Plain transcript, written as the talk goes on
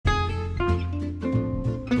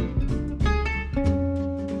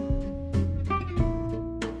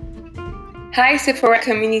Hi Sephora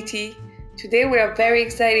community! Today we are very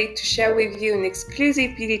excited to share with you an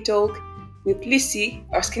exclusive beauty talk with Lucy,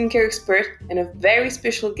 our skincare expert, and a very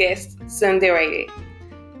special guest, Sunday Riley.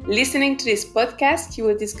 Listening to this podcast, you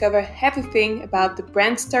will discover everything about the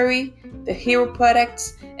brand story, the hero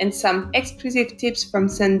products, and some exclusive tips from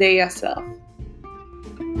Sunday herself.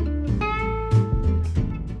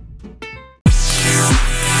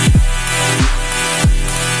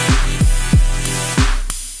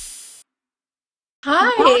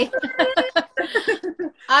 Hi.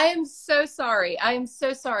 I am so sorry.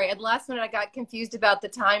 At the last minute, I got confused about the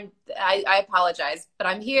time. I apologize, but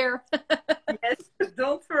I'm here. Yes,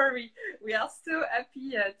 don't worry. We are so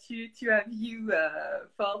happy to have you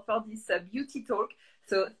for this beauty talk.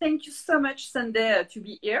 So thank you so much, Sunday, to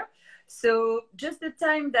be here. So just the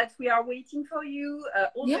time that we are waiting for you,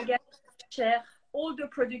 all the guests share all the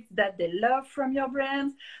products that they love from your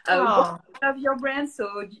brand, love your brand,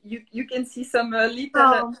 so you can see some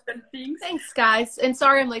little things. Thanks, guys, and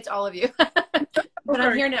sorry I'm late to all of you, but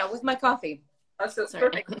I'm here now with my coffee. So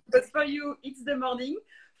perfect. But for you, it's the morning.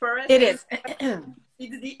 For us, it is.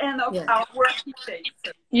 It's the end of our working day.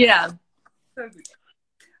 So. Yeah. So good.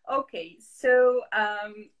 Okay, so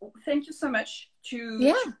thank you so much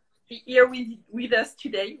to be here with us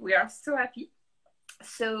today. We are so happy.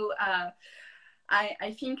 So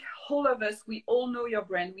I think all of us, we all know your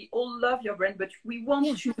brand. We all love your brand, but we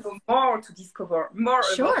want to know more, to discover more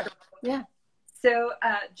about it. Yeah. So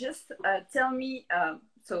just tell me,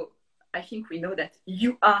 so I think we know that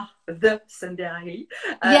you are the Sunday Riley.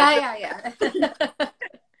 Yeah.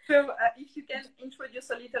 So if you can introduce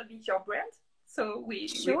a little bit your brand. So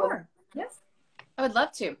yes. I would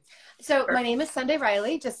love to. So my name is Sunday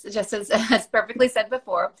Riley, just as perfectly said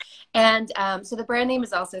before. And so the brand name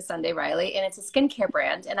is also Sunday Riley, and it's a skincare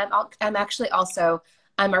brand. And I'm actually also,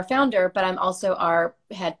 I'm our founder, but I'm also our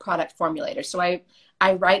head product formulator. So I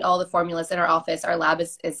write all the formulas in our office. Our lab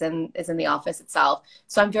is in the office itself.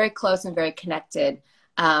 So I'm very close and very connected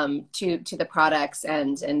to the products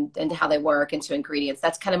and to how they work and to ingredients.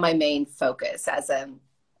 That's kind of my main focus as a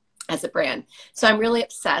brand. So I'm really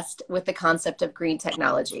obsessed with the concept of green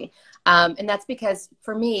technology. And that's because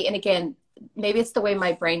for me, and again, maybe it's the way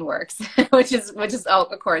my brain works, which is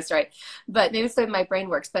of course, right. But maybe it's the way my brain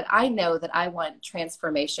works, but I know that I want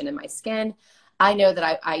transformation in my skin. I know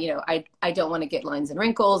that I don't want to get lines and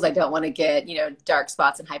wrinkles. I don't want to get, dark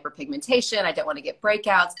spots and hyperpigmentation. I don't want to get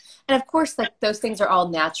breakouts. And of course, like those things are all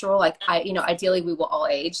natural. Like ideally we will all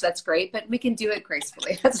age. That's great, but we can do it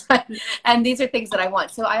gracefully. That's fine. And these are things that I want.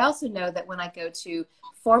 So I also know that when I go to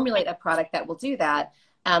formulate a product that will do that,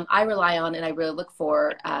 I rely on and I really look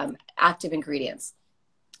for active ingredients.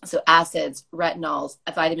 So acids, retinols,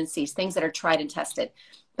 vitamin C, things that are tried and tested.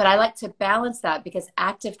 But I like to balance that because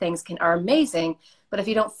active things are amazing, but if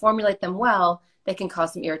you don't formulate them well, they can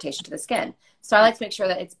cause some irritation to the skin. So I like to make sure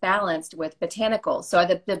that it's balanced with botanicals. So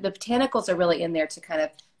the botanicals are really in there to kind of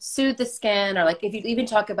soothe the skin, or like if you even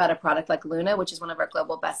talk about a product like Luna, which is one of our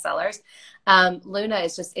global bestsellers, Luna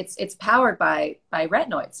is just, it's powered by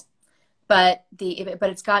retinoids. But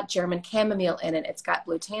it's got German chamomile in it. It's got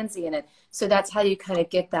blue tansy in it. So that's how you kind of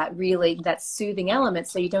get that soothing element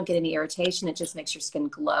so you don't get any irritation. It just makes your skin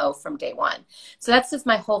glow from day one. So that's just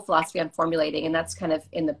my whole philosophy on formulating, and that's kind of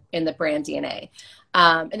in the brand DNA.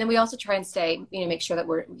 And then we also try and make sure that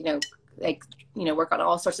we're, work on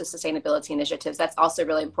all sorts of sustainability initiatives. That's also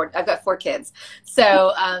really important. I've got 4 kids.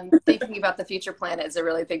 So thinking about the future planet is a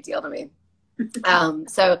really big deal to me.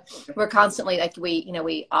 So we're constantly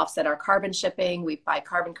we offset our carbon shipping, we buy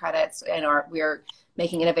carbon credits, and we're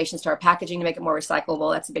making innovations to our packaging to make it more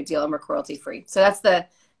recyclable. That's a big deal, and we're cruelty free. So that's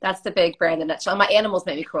the big brand in a nutshell. My animals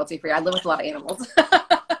make me cruelty free. I live with a lot of animals.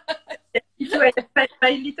 My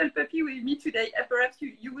little puppy with me today. Perhaps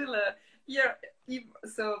you will hear him.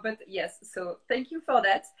 So, but yes. So thank you for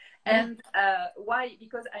that. And why?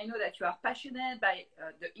 Because I know that you are passionate by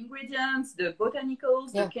the ingredients, the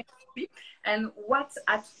botanicals, the chemistry, and what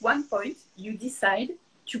at one point you decide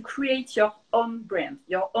to create your own brand,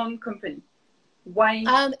 your own company. Why?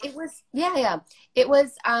 It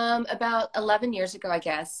was about 11 years ago, I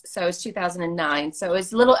guess. So it was 2009. So it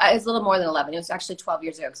was a little more than 11. It was actually 12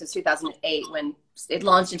 years ago because it's 2008 when it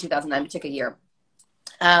launched in 2009. It took a year.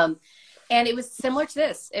 And it was similar to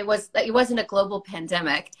this. It wasn't a global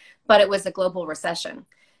pandemic, but it was a global recession.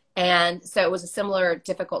 And so it was a similar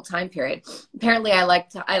difficult time period. Apparently I like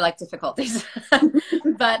difficulties,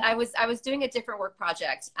 but I was doing a different work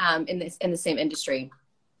project, in the same industry,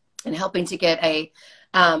 and helping to get a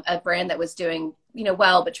brand that was doing,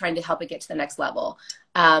 well, but trying to help it get to the next level.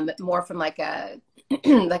 More from like a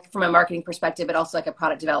like from a marketing perspective, but also like a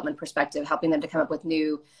product development perspective, helping them to come up with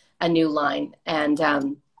a new line. And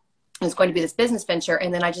it was going to be this business venture.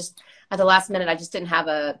 And then I just, at the last minute, I just didn't have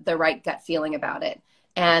the right gut feeling about it.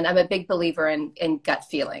 And I'm a big believer in gut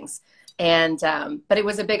feelings. And, but it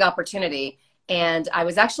was a big opportunity. And I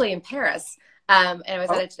was actually in Paris, and I was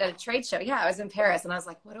at a trade show. Yeah, I was in Paris, and I was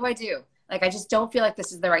like, what do I do? Like, I just don't feel like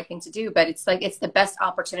this is the right thing to do, but it's like, it's the best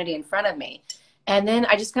opportunity in front of me. And then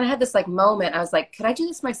I just kind of had this like moment. I was like, could I do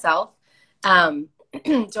this myself? Do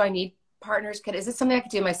I need partners? Is this something I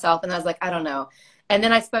could do myself? And I was like, I don't know. And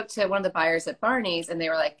then I spoke to one of the buyers at Barney's, and they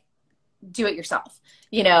were like, do it yourself,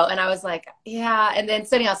 you know? And I was like, yeah. And then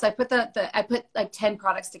so anyhow, so I put I put like 10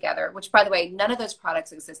 products together, which by the way, none of those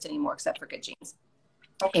products exist anymore except for Good Genes.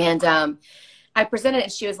 Okay. And I presented it,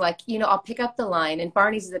 and she was like, you know, I'll pick up the line. And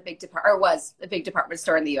Barney's is was a big department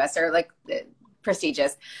store in the US. They're like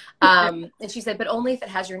prestigious. And she said, but only if it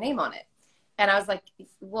has your name on it. And I was like,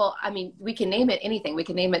 well, I mean, we can name it anything. We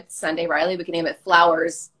can name it Sunday Riley. We can name it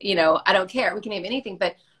Flowers. You know, I don't care. We can name anything.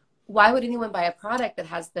 But why would anyone buy a product that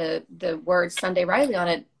has the word Sunday Riley on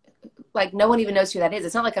it? Like, no one even knows who that is.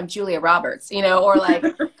 It's not like I'm Julia Roberts, you know, or like,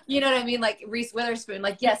 you know what I mean? Like Reese Witherspoon.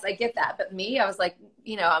 Like, yes, I get that. But me, I was like,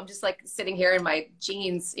 you know, I'm just like sitting here in my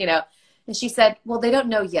jeans, you know. And she said, well, they don't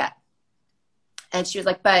know yet. And she was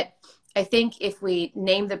like, but I think if we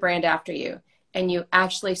name the brand after you and you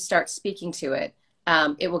actually start speaking to it,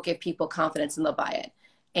 it will give people confidence and they'll buy it.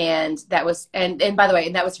 And that was, and by the way,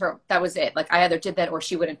 and that was it. Like, I either did that or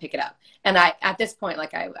she wouldn't pick it up. And at this point,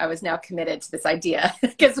 like I was now committed to this idea,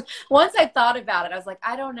 because once I thought about it, I was like,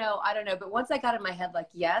 I don't know. But once I got in my head, like,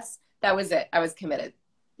 yes, that was it. I was committed.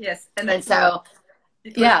 Yes. And so,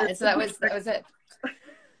 yeah. And so that was it.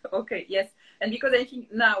 Okay. Yes. And because I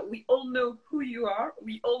think now we all know who you are,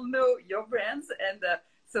 we all know your brands. And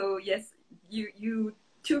so, yes, you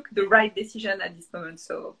took the right decision at this moment.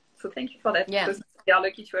 So thank you for that. Yeah. Because we are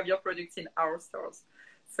lucky to have your products in our stores.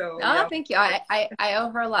 So thank you. I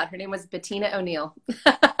owe her a lot. Her name was Bettina O'Neill.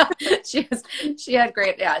 she had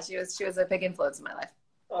great, she was a big influence in my life.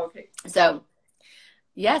 Okay. So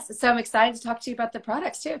yes, so I'm excited to talk to you about the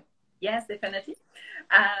products too. Yes, definitely.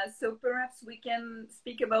 So perhaps we can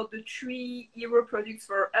speak about the 3 hero products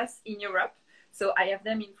for us in Europe. So I have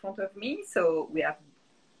them in front of me. So we have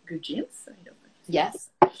Good Genes. Yes.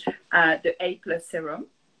 The A+ serum.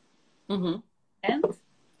 Mm-hmm. And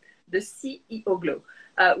the CEO Glow.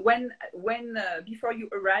 When before you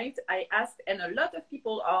arrived, I asked, and a lot of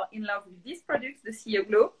people are in love with these products, the CEO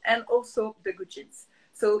Glow and also the Good Genes.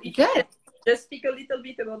 So if you can just speak a little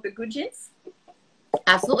bit about the Good Genes.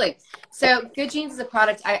 Absolutely. So Good Genes is a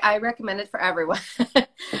product I recommend it for everyone.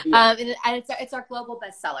 Yeah. And it's our global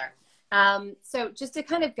bestseller. So just to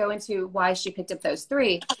kind of go into why she picked up those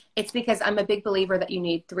 3, it's because I'm a big believer that you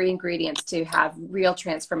need 3 ingredients to have real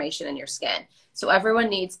transformation in your skin. So everyone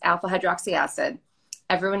needs alpha hydroxy acid,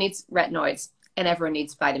 everyone needs retinoids, and everyone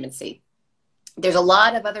needs vitamin C. There's a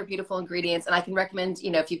lot of other beautiful ingredients, and I can recommend,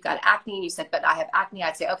 you know, if you've got acne and you said, but I have acne,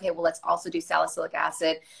 I'd say, okay, well, let's also do salicylic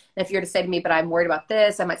acid. And if you're to say to me, but I'm worried about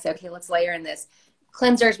this, I might say, okay, let's layer in this.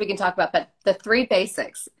 Cleansers we can talk about, but the 3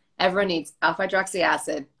 basics, everyone needs alpha hydroxy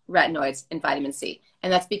acid, retinoids, and vitamin C.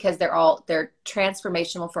 And that's because they're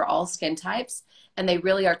transformational for all skin types, and they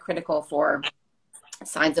really are critical for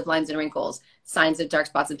signs of lines and wrinkles, signs of dark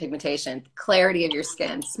spots and pigmentation, clarity of your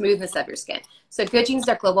skin, smoothness of your skin. So Good Genes is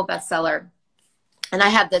our global bestseller. And I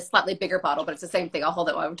have this slightly bigger bottle, but it's the same thing. I'll hold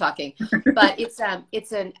it while I'm talking. But it's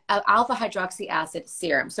an alpha hydroxy acid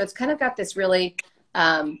serum. So it's kind of got this really,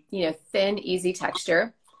 thin, easy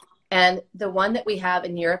texture. And the one that we have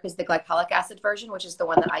in Europe is the glycolic acid version, which is the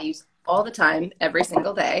one that I use all the time, every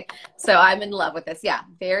single day. So I'm in love with this. Yeah,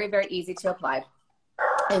 very, very easy to apply.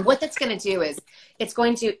 And what that's going to do is it's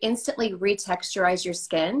going to instantly retexturize your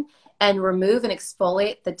skin and remove and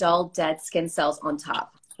exfoliate the dull, dead skin cells on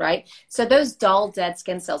top, right? So those dull, dead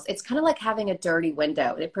skin cells, it's kind of like having a dirty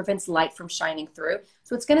window. It prevents light from shining through.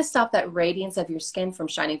 So it's going to stop that radiance of your skin from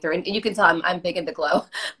shining through. And you can tell I'm big into glow,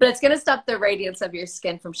 but it's going to stop the radiance of your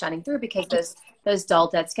skin from shining through because those dull,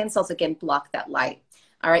 dead skin cells, again, block that light.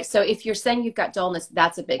 All right. So if you're saying you've got dullness,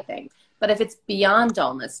 that's a big thing. But if it's beyond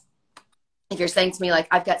dullness, if you're saying to me, like,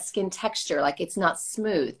 I've got skin texture, like it's not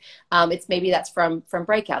smooth, it's maybe that's from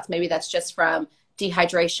breakouts. Maybe that's just from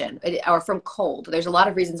dehydration or from cold. There's a lot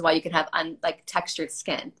of reasons why you can have textured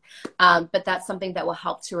skin. But that's something that will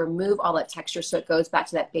help to remove all that texture so it goes back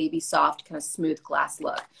to that baby soft, kind of smooth glass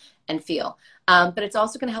look and feel. But it's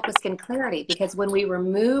also going to help with skin clarity, because when we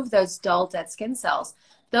remove those dull, dead skin cells,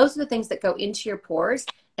 those are the things that go into your pores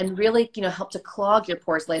and really, help to clog your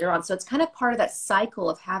pores later on. So it's kind of part of that cycle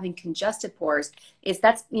of having congested pores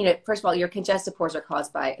first of all, your congested pores are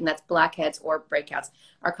caused by, and that's blackheads or breakouts,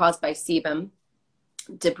 are caused by sebum,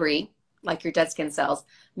 debris, like your dead skin cells,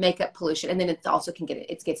 makeup, pollution, and then it also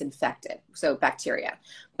it gets infected, so bacteria.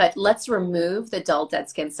 But let's remove the dull dead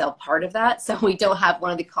skin cell part of that so we don't have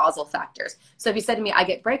one of the causal factors. So if you said to me, I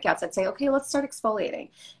get breakouts, I'd say, okay, let's start exfoliating.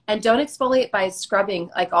 And don't exfoliate by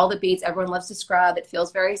scrubbing like all the beads. Everyone loves to scrub. It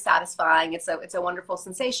feels very satisfying. It's a wonderful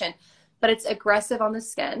sensation, but it's aggressive on the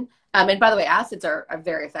skin. And by the way, acids are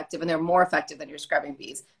very effective, and they're more effective than your scrubbing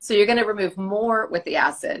beads. So you're going to remove more with the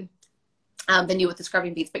acid than you with the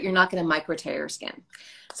scrubbing beads, but you're not going to micro tear your skin.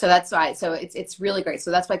 So that's why, so it's really great.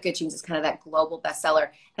 So that's why Good Genes is kind of that global bestseller.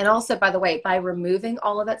 And also, by the way, by removing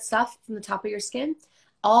all of that stuff from the top of your skin,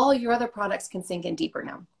 all your other products can sink in deeper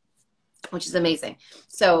now, which is amazing.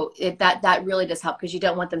 So that really does help, because you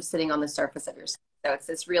don't want them sitting on the surface of your skin. So it's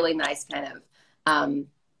this really nice kind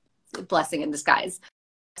of blessing in disguise.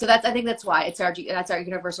 So I think that's why that's our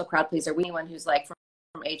universal crowd pleaser. Anyone who's like from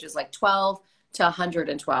ages like 12 to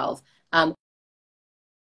 112.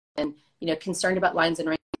 And concerned about lines and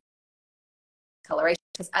wrinkles, coloration,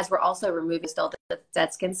 because as we're also removing still the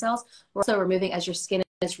dead skin cells, we're also removing, as your skin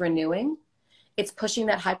is renewing, it's pushing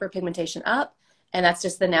that hyperpigmentation up, and that's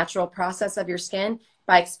just the natural process of your skin.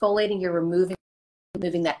 By exfoliating, you're moving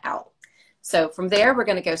that out. So from there, we're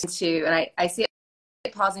going to go to, and I see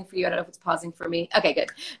it pausing for you. I don't know if it's pausing for me. Okay, good.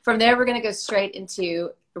 From there, we're going to go straight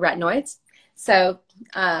into retinoids. So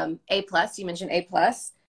A+, you mentioned A+,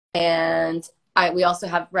 and we also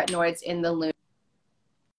have retinoids in the Luna.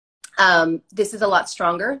 This is a lot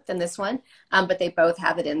stronger than this one, but they both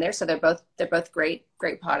have it in there. So they're both great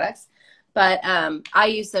products. But I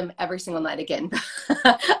use them every single night again.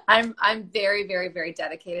 I'm very, very, very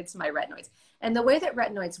dedicated to my retinoids. And the way that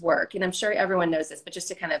retinoids work, and I'm sure everyone knows this, but just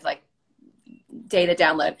to kind of like data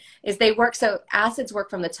download, is they work, so acids work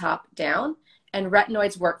from the top down and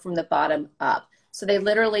retinoids work from the bottom up. So they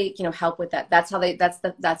literally, help with that. That's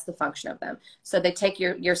the function of them. So they take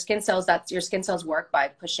your skin cells, your skin cells work by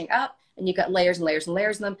pushing up, and you've got layers and layers and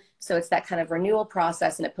layers of them. So it's that kind of renewal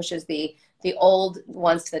process, and it pushes the old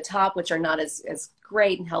ones to the top, which are not as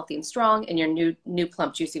great and healthy and strong, and your new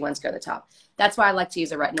plump, juicy ones go to the top. That's why I like to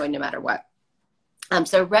use a retinoid no matter what.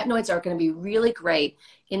 So retinoids are going to be really great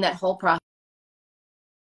in that whole process.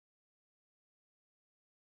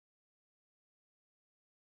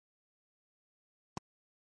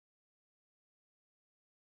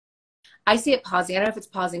 I see it pausing. I don't know if it's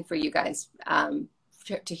pausing for you guys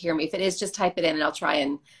to hear me. If it is, just type it in, and I'll try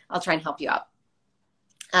and help you out.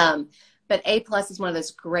 But A+ is one of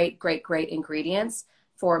those great ingredients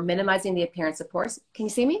for minimizing the appearance of pores. Can you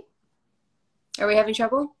see me? Are we having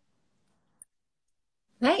trouble?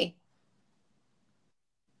 Hey.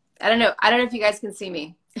 I don't know if you guys can see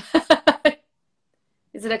me.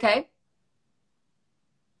 Is it okay?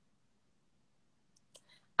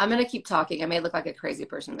 I'm going to keep talking. I may look like a crazy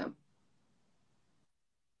person though.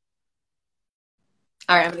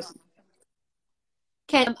 All right, I'm going to.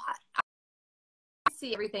 Okay, I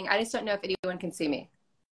see everything. I just don't know if anyone can see me.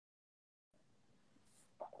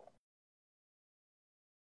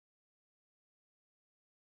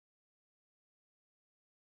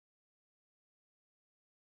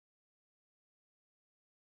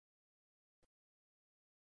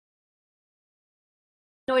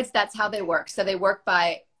 That's how they work. So they work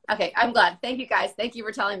by, okay, I'm glad. Thank you guys. Thank you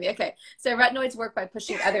for telling me. Okay, so retinoids work by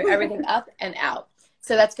pushing everything up and out.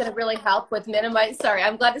 So that's going to really help with sorry,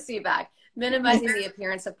 I'm glad to see you back. Minimizing the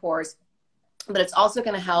appearance of pores, but it's also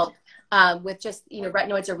going to help with just,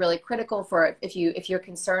 retinoids are really critical for if your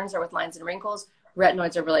concerns are with lines and wrinkles.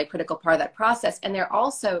 Retinoids are really a critical part of that process. And they're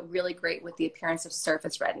also really great with the appearance of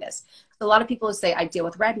surface redness. So a lot of people who say, I deal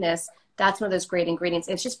with redness, that's one of those great ingredients.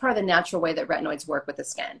 It's just part of the natural way that retinoids work with the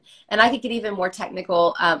skin. And I could get even more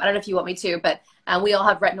technical. I don't know if you want me to, but we all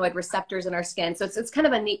have retinoid receptors in our skin. So it's kind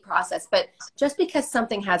of a neat process. But just because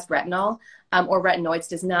something has retinol or retinoids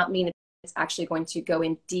does not mean it's actually going to go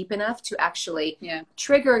in deep enough to actually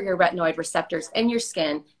trigger your retinoid receptors in your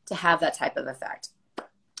skin to have that type of effect.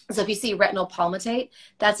 So if you see retinol palmitate,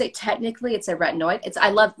 technically it's a retinoid. I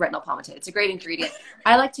love retinol palmitate. It's a great ingredient.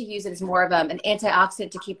 I like to use it as more of an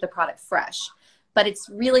antioxidant to keep the product fresh, but it's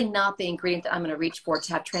really not the ingredient that I'm going to reach for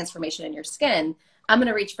to have transformation in your skin. I'm going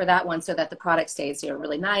to reach for that one so that the product stays,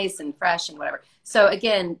 really nice and fresh and whatever. So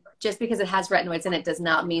again, just because it has retinoids in it does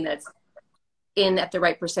not mean that it's in at the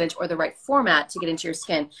right percentage or the right format to get into your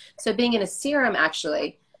skin. So being in a serum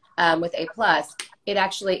actually with A+, it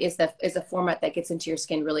actually is a format that gets into your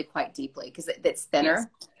skin really quite deeply because it's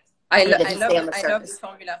thinner. I, and it lo- doesn't stay on the I love the surface.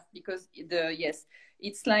 formula because yes,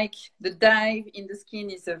 it's like the dive in the skin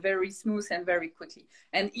is very smooth and very quickly.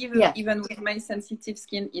 And Yeah. even with my sensitive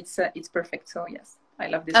skin, it's perfect. So yes, I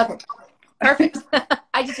love this. Okay. Perfect.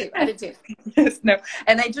 I did too. I did too. Yes, no,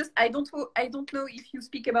 and I don't know if you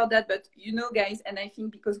speak about that, but you know, guys, and I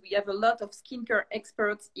think because we have a lot of skincare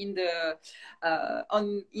experts in the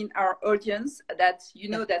in our audience, that you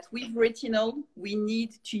know that with retinol we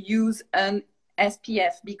need to use an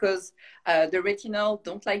SPF because the retinol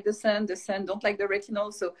don't like the sun don't like the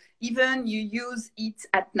retinol. So even you use it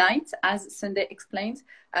at night, as Sunday explained,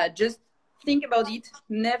 just think about it.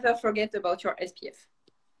 Never forget about your SPF.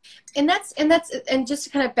 And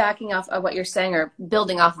just kind of backing off of what you're saying or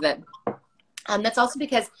building off of it. That's also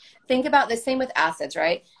because think about the same with acids,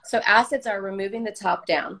 right? So acids are removing the top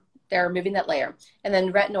down. They're removing that layer. And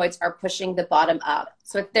then retinoids are pushing the bottom up.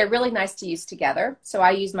 So they're really nice to use together. So I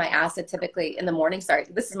use my acid typically in the morning. Sorry,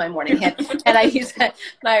 this is my morning hit. And I use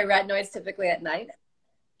my retinoids typically at night.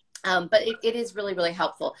 But it is really, really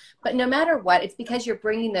helpful. But no matter what, it's because you're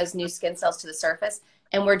bringing those new skin cells to the surface,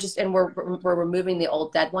 and we're removing the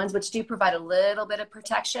old dead ones, which do provide a little bit of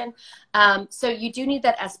protection. So you do need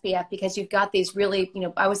that SPF because you've got these really,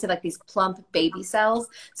 I always say like these plump baby cells.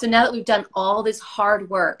 So now that we've done all this hard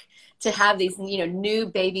work to have these, new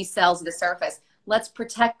baby cells to the surface, let's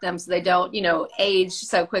protect them so they don't, age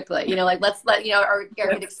so quickly. Let's or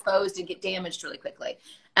get exposed and get damaged really quickly.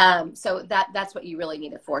 So that's what you really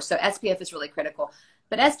need it for. So SPF is really critical.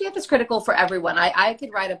 But SPF is critical for everyone. I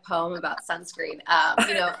could write a poem about sunscreen.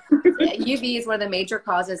 UV is one of the major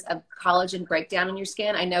causes of collagen breakdown in your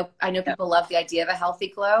skin. I know people love the idea of a healthy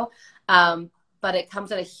glow, but it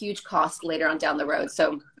comes at a huge cost later on down the road.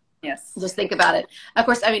 So yes, just think about it. Of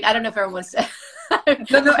course, I mean, I don't know if everyone wants to.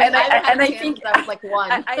 No, and I think I was like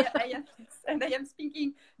one. I am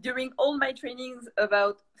speaking during all my trainings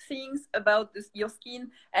about things about your skin,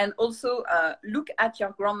 and also look at your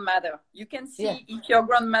grandmother. You can see if your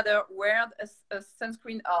grandmother wear a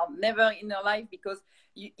sunscreen or never in her life, because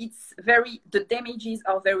the damages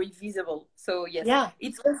are very visible. So yes,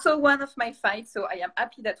 it's also one of my fights. So I am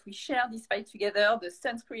happy that we share this fight together, the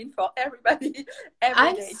sunscreen for everybody.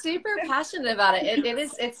 I'm super passionate about it.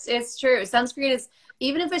 It's true. Sunscreen is,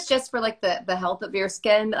 even if it's just for like the health of your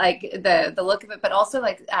skin, like the look of it, but also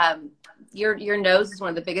like your nose is one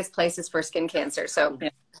of the biggest places for skin cancer. So,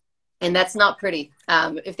 and that's not pretty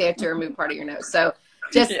if they have to remove part of your nose. So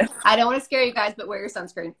just, I don't want to scare you guys, but wear your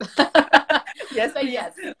sunscreen. Yes,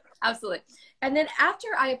 yes, absolutely. And then after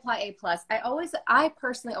I apply A+, I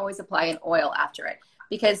personally always apply an oil after it,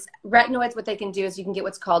 because retinoids, what they can do is you can get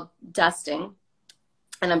what's called dusting.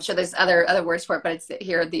 And I'm sure there's other words for it, but it's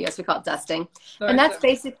here in the US we call it dusting. And that's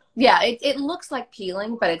basic. Yeah, it looks like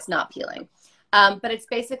peeling, but it's not peeling. But it's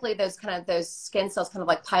basically those skin cells kind of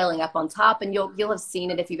like piling up on top, and you'll have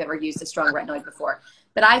seen it if you've ever used a strong retinoid before.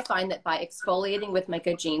 But I find that by exfoliating with my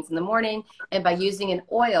Good Genes in the morning and by using an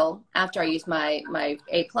oil after I use my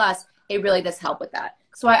A+, it really does help with that.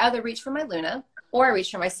 So I either reach for my Luna or I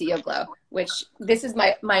reach for my CEO Glow, which this is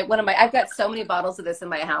I've got so many bottles of this in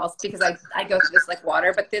my house because I go through this like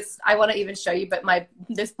water, but this, I want to even show you, but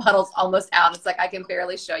this bottle's almost out. It's like I can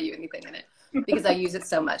barely show you anything in it because I use it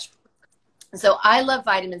so much. So I love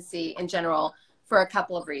vitamin C in general for a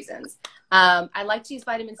couple of reasons. I like to use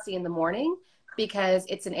vitamin C in the morning because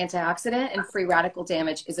it's an antioxidant, and free radical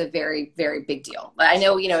damage is a very, very big deal. But I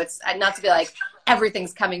know, it's not to be like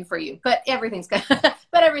everything's coming for you, but everything is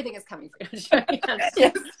coming for you.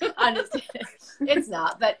 I'm just kidding. It's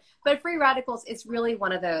not, but free radicals is really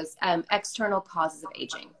one of those external causes of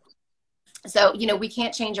aging. So, we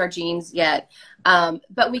can't change our genes yet,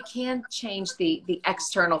 but we can change the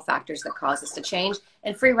external factors that cause us to change.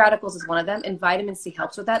 And free radicals is one of them, and vitamin C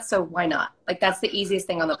helps with that. So why not? Like, that's the easiest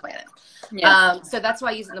thing on the planet. Yes. So that's why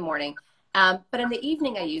I use it in the morning. But in the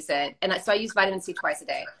evening I use it. And so I use vitamin C twice a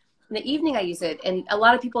day. In the evening I use it. And a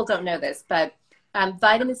lot of people don't know this, but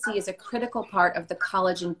vitamin C is a critical part of the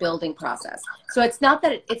collagen building process. So it's not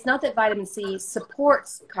that vitamin C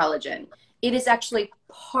supports collagen. It is actually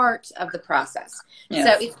part of the process. Yes.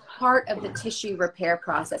 So it's part of the tissue repair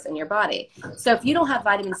process in your body. So if you don't have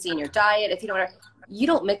vitamin C in your diet, if you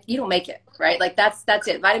don't make it, right? Like that's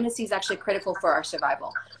it. Vitamin C is actually critical for our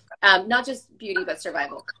survival. Not just beauty, but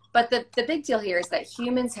survival. But the big deal here is that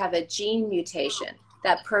humans have a gene mutation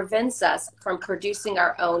that prevents us from producing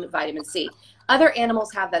our own vitamin C. Other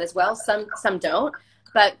animals have that as well. Some don't.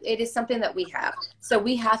 But it is something that we have. So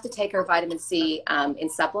we have to take our vitamin C in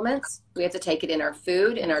supplements. We have to take it in our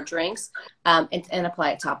food, in our drinks, and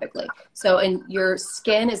apply it topically. So your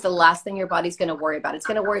skin is the last thing your body's going to worry about. It's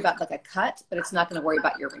going to worry about like a cut, but it's not going to worry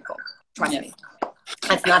about your wrinkle. Trust me.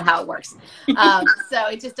 That's not how it works. So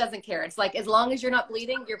it just doesn't care. It's like, as long as you're not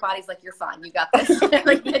bleeding, your body's like, you're fine. You got this.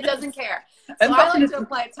 Like, it doesn't care. So I like to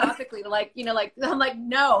apply it topically to, like, you know, like, I'm like,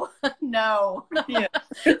 no. Yeah.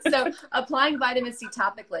 So applying vitamin C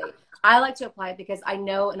topically, I like to apply it because I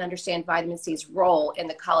know and understand vitamin C's role in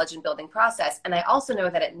the collagen building process. And I also know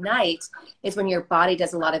that at night is when your body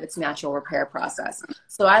does a lot of its natural repair process.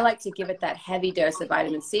 So I like to give it that heavy dose of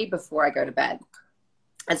vitamin C before I go to bed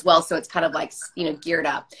as well. So it's kind of like, you know, geared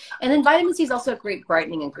up. And then vitamin C is also a great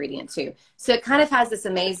brightening ingredient too. So it kind of has this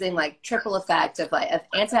amazing, like, triple effect of, like, of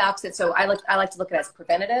antioxidant. So I like to look at it as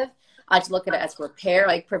preventative. I like to look at it as repair,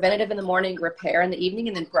 like preventative in the morning, repair in the evening,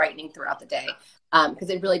 and then brightening throughout the day. Because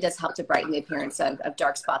it really does help to brighten the appearance of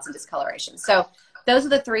dark spots and discoloration. So those are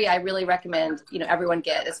the three I really recommend, you know, everyone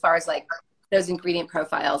get as far as, like, those ingredient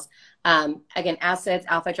profiles. Again, acids,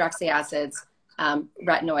 alpha hydroxy acids,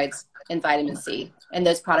 retinoids, and vitamin C. And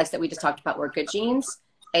those products that we just talked about were Good Genes,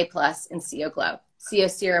 A+, and CO Glow. CO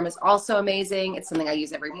Serum is also amazing. It's something I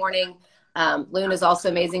use every morning. Lune is also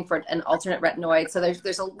amazing for an alternate retinoid.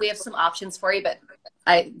 So we have some options for you, but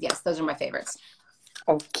yes, those are my favorites.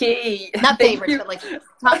 Okay. Not favorites, but like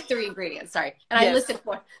top 3 ingredients. Sorry, and yes. I listed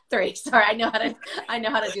 3. Sorry, I know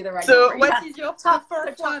how to do the right. So number. What is your top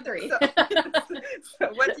 4th one? 3. So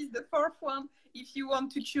what is the 4th one? If you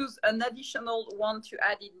want to choose an additional one to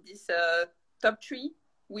add in this top 3,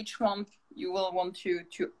 which one you will want to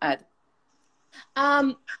add?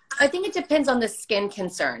 I think it depends on the skin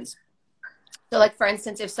concerns. So, like, for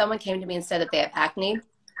instance, if someone came to me and said that they have acne,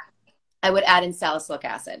 I would add in salicylic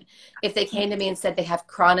acid. If they came to me and said they have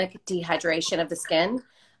chronic dehydration of the skin,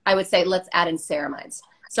 I would say, let's add in ceramides.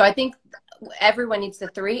 So I think everyone needs the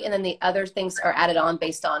 3, and then the other things are added on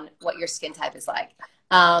based on what your skin type is like.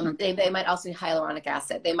 They might also need hyaluronic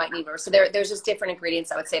acid. They might need more. So there's just different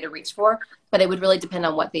ingredients I would say to reach for, but it would really depend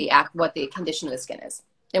on what the condition of the skin is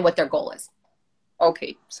and what their goal is.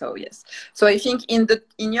 Okay, so yes. So I think in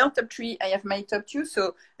your top 3, I have my top 2.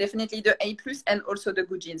 So definitely the A+ and also the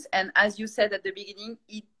Good Genes. And as you said at the beginning,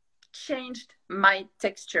 it changed my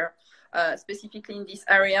texture, specifically in this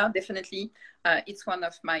area. Definitely, it's one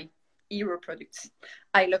of my hero products.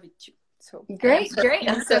 I love it too. So great.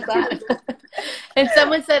 I'm so glad. And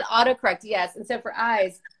someone said autocorrect, yes. And so for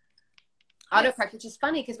eyes, autocorrect, which is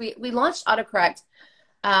funny because we launched autocorrect.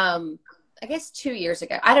 I guess 2 years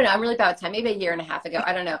ago. I don't know. I'm really bad with time. Maybe a year and a half ago.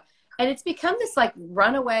 I don't know. And it's become this, like,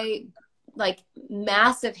 runaway, like,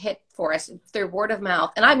 massive hit for us through word of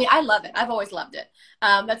mouth. And I mean, I love it. I've always loved it.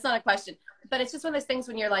 That's not a question. But it's just one of those things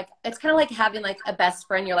when you're like, it's kind of like having, like, a best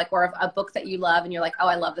friend. You're like, or a book that you love, and you're like, oh,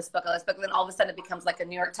 I love this book. And then all of a sudden it becomes like a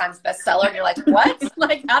New York Times bestseller. And you're like, what?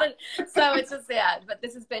 Like, how did? So it's just, yeah. But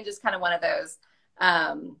this has been just kind of one of those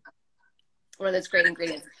great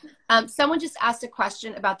ingredients. Someone just asked a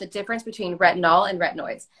question about the difference between retinol and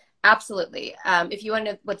retinoids. Absolutely. If you want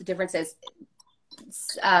to know what the difference is,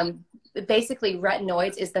 basically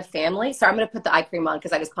retinoids is the family. So I'm going to put the eye cream on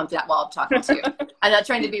because I just pumped it out while I'm talking to you. I'm not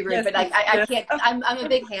trying to be rude, yes, but I can't, I'm a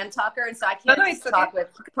big hand talker, and so I can't talk with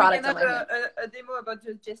products on my hand. A demo about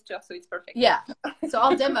the gesture, so it's perfect. Yeah. So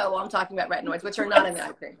I'll demo while I'm talking about retinoids, which are not in the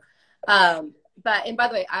eye cream. And by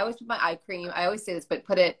the way, I always put my eye cream, I always say this, but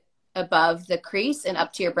put it above the crease and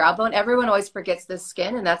up to your brow bone. Everyone always forgets the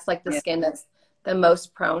skin, and that's like the skin that's the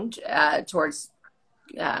most prone towards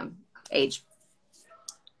age.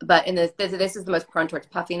 But this is the most prone towards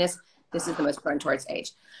puffiness. This is the most prone towards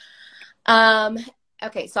age.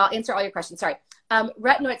 Okay, so I'll answer all your questions. Sorry.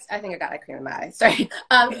 Retinoids, I think I got eye cream in my eye. Sorry.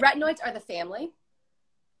 Retinoids are the family.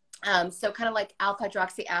 So kind of like alpha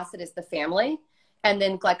hydroxy acid is the family. And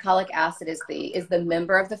then glycolic acid is the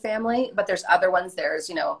member of the family. But there's other ones. There's,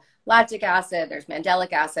 lactic acid. There's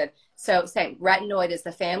mandelic acid. So same, retinoid is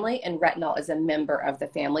the family and retinol is a member of the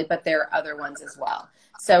family, but there are other ones as well.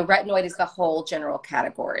 So retinoid is the whole general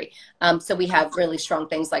category. So we have really strong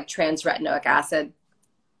things like trans-retinoic acid,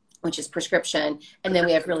 which is prescription. And then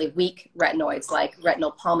we have really weak retinoids like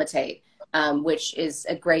retinol palmitate, which is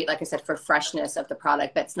a great, like I said, for freshness of the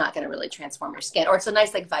product, but it's not going to really transform your skin. Or it's a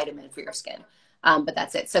nice like vitamin for your skin. But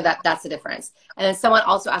that's it. So that's the difference. And then someone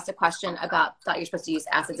also asked a question about, thought you're supposed to use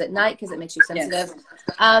acids at night because it makes you sensitive.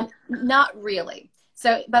 Yes. Not really.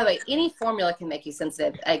 So by the way, any formula can make you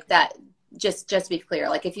sensitive like that. Just to be clear,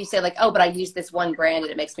 like if you say like, oh, but I use this one brand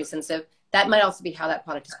and it makes me sensitive, that might also be how that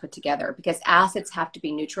product is put together because acids have to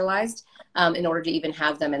be neutralized in order to even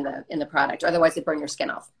have them in the product. Otherwise they burn your skin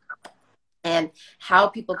off. And how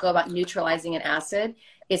people go about neutralizing an acid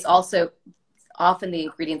is also often the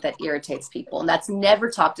ingredient that irritates people. And that's never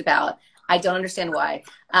talked about. I don't understand why.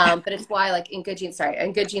 But it's why like in Good Genes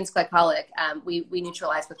glycolic, we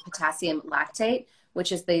neutralize with potassium lactate,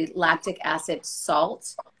 which is the lactic acid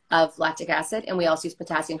salt of lactic acid. And we also use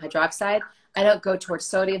potassium hydroxide. I don't go towards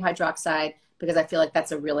sodium hydroxide because I feel like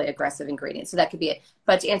that's a really aggressive ingredient. So that could be it.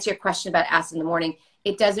 But to answer your question about acid in the morning,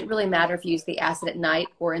 it doesn't really matter if you use the acid at night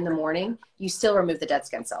or in the morning, you still remove the dead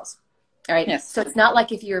skin cells. All right. Yes. So it's not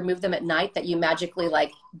like if you remove them at night that you magically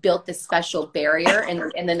like built this special barrier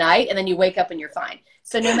in the night and then you wake up and you're fine.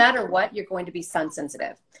 So no matter what, you're going to be sun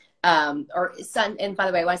sensitive. Or sun. And by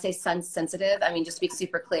the way, when I say sun sensitive, I mean, just to be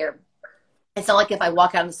super clear, it's not like if I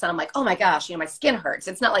walk out in the sun, I'm like, oh my gosh, you know, my skin hurts.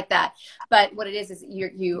 It's not like that. But what it is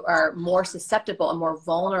you are more susceptible and more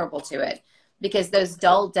vulnerable to it because those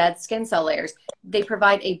dull, dead skin cell layers, they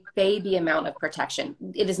provide a baby amount of protection.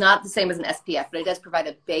 It is not the same as an SPF, but it does provide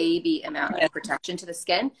a baby amount of protection to the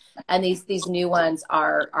skin. And these new ones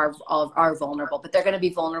are vulnerable, but they're going to be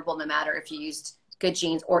vulnerable no matter if you used Good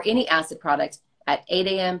Genes or any acid product at 8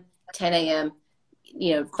 a.m., 10 a.m.,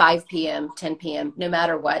 5 p.m., 10 p.m., no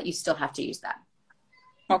matter what, you still have to use that.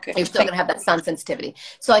 Okay. You're still going to have that sun sensitivity.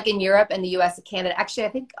 So like in Europe and the US and Canada, actually, I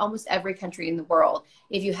think almost every country in the world,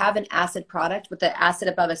 if you have an acid product with the acid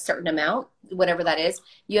above a certain amount, whatever that is,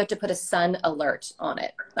 you have to put a sun alert on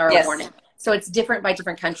it or a warning. So it's different by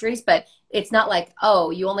different countries, but it's not like,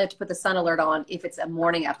 oh, you only have to put the sun alert on if it's a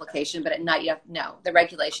morning application, but at night you have, no, the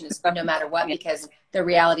regulation is no matter what, because the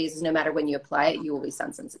reality is no matter when you apply it, you will be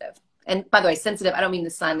sun sensitive. And by the way, sensitive, I don't mean the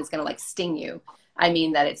sun is going to like sting you. I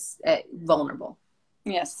mean that it's vulnerable.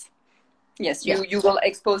 Yes. Yes, you will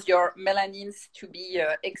expose your melanins to be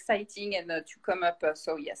exciting and to come up.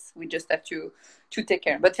 So yes, we just have to take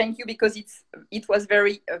care. But thank you because it was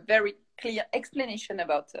very clear explanation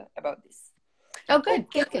about this. Oh, good.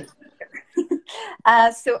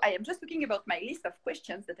 So I am just looking about my list of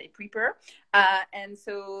questions that I prepare. And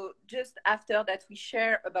so just after that, we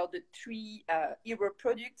share about the 3 hero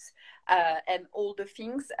products and all the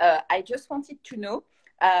things. I just wanted to know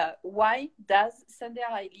why does Sunday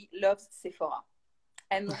Riley loves Sephora?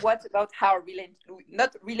 And what about our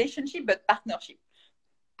not relationship, but partnership?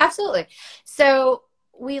 Absolutely. So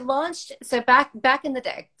we launched, back in the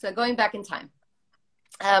day, so going back in time,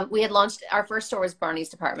 we had launched, our first store was Barney's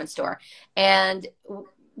department store. And,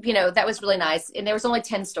 that was really nice. And there was only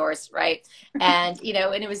 10 stores, right? And,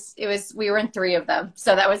 and it was, we were in 3 of them.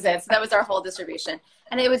 So that was it. So that was our whole distribution.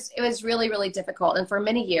 And it was really, really difficult. And for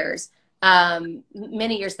many years,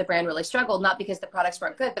 the brand really struggled, not because the products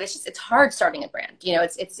weren't good, but it's hard starting a brand.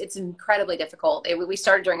 It's incredibly difficult. We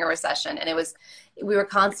started during a recession and we were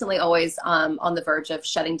constantly always on the verge of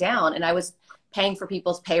shutting down. And I was paying for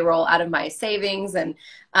people's payroll out of my savings. And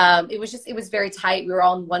it was very tight. We were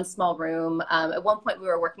all in one small room. At one point we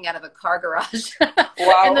were working out of a car garage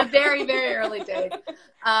wow. in the very, very early days.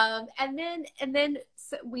 And then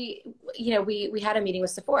so we had a meeting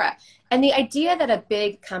with Sephora, and the idea that a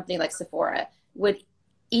big company like Sephora would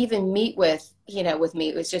even meet with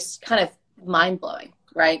me was just kind of mind blowing.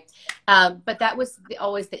 Right. But that was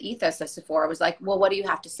always the ethos of Sephora was like, well, what do you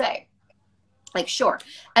have to say? Like, sure.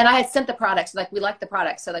 And I had sent the products, like, we like the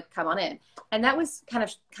products, so like, come on in. And that was kind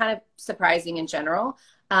of surprising in general,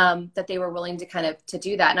 that they were willing to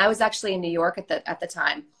do that. And I was actually in New York at the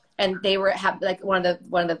time, and they were like one of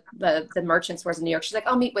the merchant stores in New York. She's like,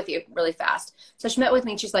 I'll meet with you really fast. So she met with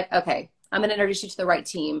me and she's like, okay, I'm going to introduce you to the right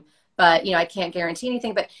team, but I can't guarantee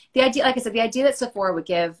anything. But the idea, like I said, the idea that Sephora would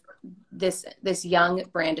give this young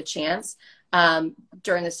brand a chance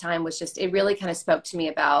during this time was just, it really kind of spoke to me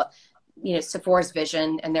about Sephora's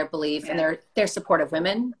vision and their belief, and their support of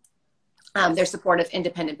women, their support of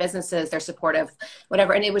independent businesses, their support of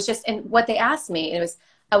whatever. And it was just, and what they asked me, it was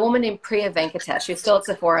a woman named Priya Venkatesh. She was still at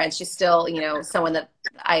Sephora, and she's still, someone that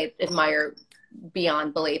I admire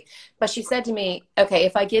beyond belief. But she said to me, okay,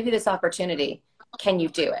 if I give you this opportunity, can you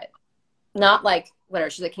do it? Not like, whatever.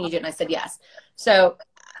 She's like, can you do it? And I said, yes. So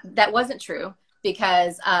that wasn't true,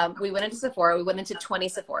 because we went into Sephora. We went into 20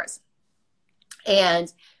 Sephoras.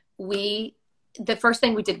 And the first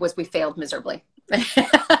thing we did was we failed miserably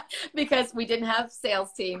because we didn't have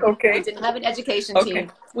sales team. Okay. We didn't have an education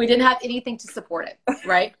team. We didn't have anything to support it.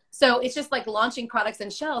 Right. So it's just like launching products in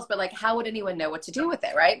shelves, but like, how would anyone know what to do with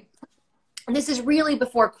it? Right. And this is really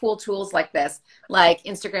before cool tools like this, like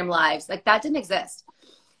Instagram Lives, like that didn't exist.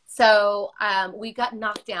 So we got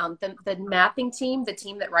knocked down. The mapping team, the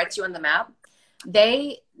team that writes you on the map,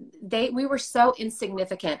 we were so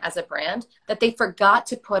insignificant as a brand that they forgot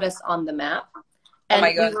to put us on the map. And oh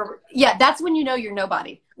my God. That's when you're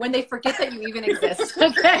nobody. When they forget that you even exist.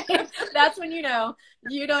 Okay. That's when you don't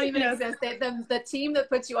even exist. The team that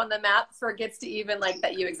puts you on the map forgets to even like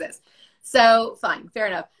that you exist. So fine, fair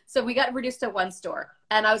enough. So we got reduced to one store,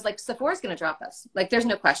 and I was like, Sephora's going to drop us. Like, there's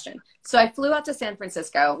no question. So I flew out to San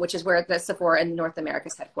Francisco, which is where the Sephora in North America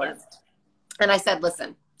is headquartered. Yes. And I said,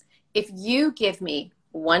 listen, if you give me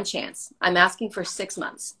one chance, I'm asking for 6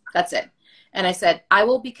 months. That's it. And I said,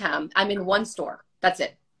 I'm in one store. That's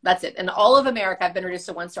it. That's it. In all of America, I've been reduced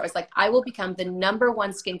to one store. It's like, I will become the #1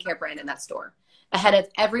 skincare brand in that store, ahead of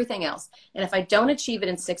everything else. And if I don't achieve it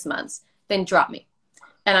in 6 months, then drop me.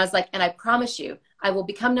 And I was like, and I promise you, I will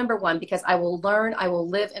become #1 because I will learn, I will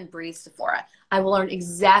live and breathe Sephora. I will learn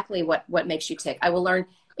exactly what makes you tick. I will learn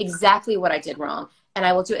exactly what I did wrong. And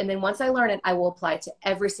I will do it. And then once I learn it, I will apply it to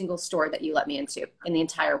every single store that you let me into in the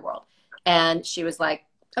entire world. And she was like,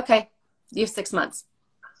 okay, you have 6 months.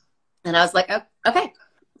 And I was like, oh, okay.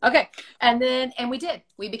 And we did.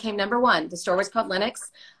 We became #1. The store was called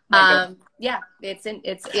Lenox. Yeah, I have some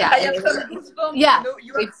goosebumps. Yeah,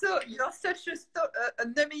 you are such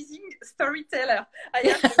an amazing storyteller. I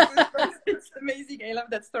have the goosebumps. It's amazing. I love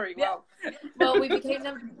that story. Wow. Well, we became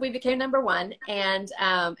 #1, and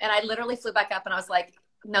I literally flew back up, and I was like,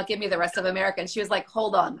 "Now give me the rest of America." And she was like,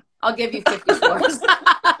 "Hold on, I'll give you 50 stores."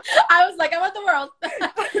 I was like, "I want the world."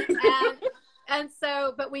 And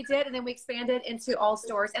so, but we did, and then we expanded into all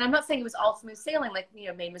stores. And I'm not saying it was all smooth sailing, like,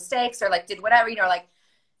 made mistakes or like did whatever,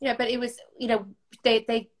 but it was,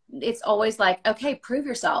 it's always like, okay, prove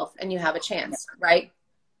yourself and you have a chance. Right.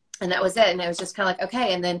 And that was it. And it was just kind of like,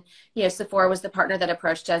 okay. And then, Sephora was the partner that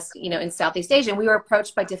approached us, in Southeast Asia, and we were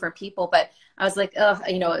approached by different people, but I was like, oh,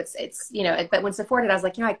 but when Sephora did, I was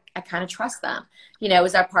like, I kind of trust them. It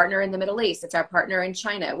was our partner in the Middle East. It's our partner in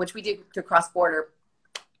China, which we do through cross-border.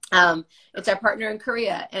 It's our partner in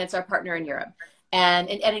Korea, and it's our partner in Europe, and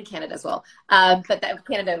in Canada as well. But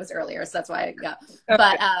Canada was earlier, so that's why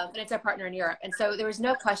and it's our partner in Europe. And so there was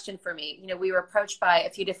no question for me. We were approached by a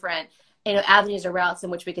few different, avenues or routes in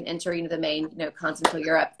which we can enter, the main, continental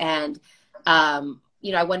Europe. And, I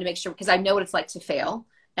wanted to make sure, because I know what it's like to fail.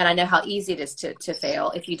 And I know how easy it is to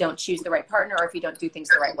fail if you don't choose the right partner or if you don't do things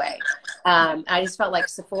the right way. I just felt like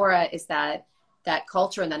Sephora is that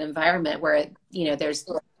culture and that environment where,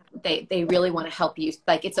 they really want to help you.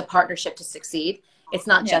 Like, it's a partnership to succeed. It's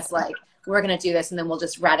not just like, we're going to do this and then we'll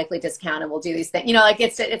just radically discount and we'll do these things.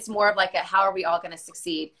 It's more of like how are we all going to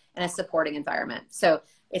succeed in a supporting environment? So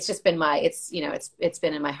it's just been it's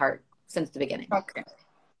been in my heart since the beginning. Okay.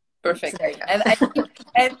 Perfect. So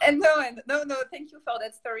and no, thank you for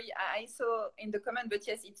that story. I saw in the comment, but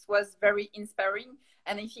yes, it was very inspiring.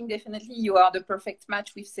 And I think definitely you are the perfect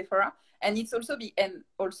match with Sephora. And it's also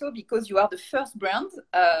because you are the first brand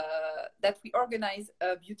that we organize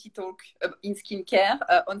a beauty talk in skincare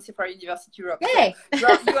on Sephora University Europe. Hey. So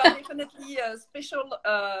you are definitely special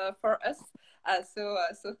for us.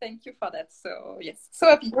 So thank you for that. So yes, so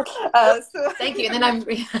happy. Thank you. And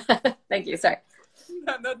then thank you. Sorry.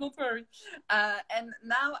 No, don't worry. And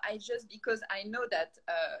now because I know that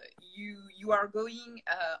you are going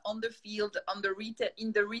on the field,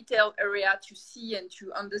 in the retail area to see and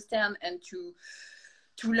to understand and to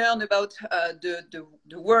learn about the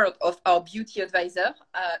world of our beauty advisor.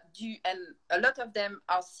 And a lot of them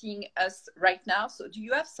are seeing us right now. So do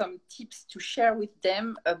you have some tips to share with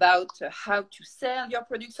them about how to sell your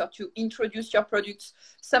products or to introduce your products?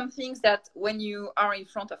 Some things that when you are in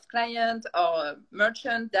front of client or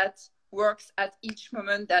merchant that works at each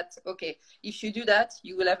moment, that, okay, if you do that,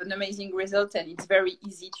 you will have an amazing result and it's very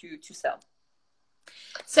easy to sell.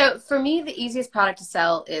 So for me, the easiest product to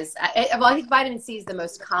sell is, I think vitamin C is the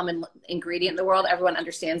most common ingredient in the world. Everyone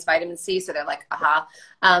understands vitamin C, so they're like, aha.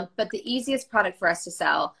 But the easiest product for us to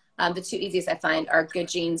sell, the two easiest I find are Good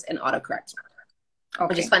Genes and Autocorrect. Okay.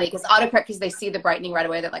 Which is funny because Autocorrect, because they see the brightening right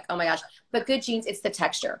away, they're like, oh my gosh. But Good Genes, it's the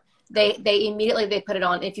texture. They immediately, they put it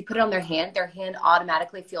on. If you put it on their hand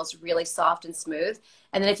automatically feels really soft and smooth.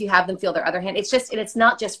 And then if you have them feel their other hand, it's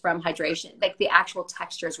not just from hydration, like the actual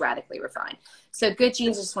texture is radically refined. So Good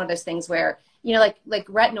Genes is just one of those things where, like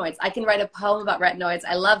retinoids, I can write a poem about retinoids.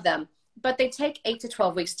 I love them, but they take 8 to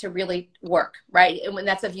 12 weeks to really work, right? And when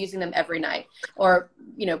that's of using them every night or,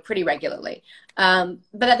 pretty regularly. But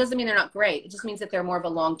that doesn't mean they're not great. It just means that they're more of a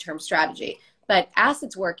long-term strategy. But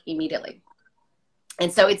acids work immediately.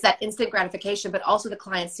 And so it's that instant gratification, but also the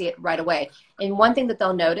clients see it right away. And one thing that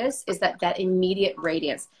they'll notice is that immediate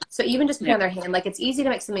radiance. So even just putting on their hand, like it's easy to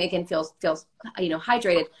make something again feels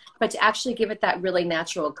hydrated, but to actually give it that really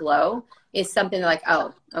natural glow is something like,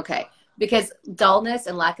 oh, okay. Because dullness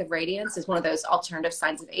and lack of radiance is one of those alternative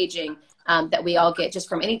signs of aging that we all get just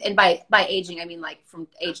from any, and by aging, I mean like from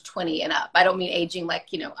age 20 and up. I don't mean aging like,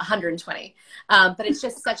 120. But it's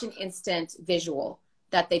just such an instant visual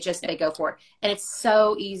that they go for it. And it's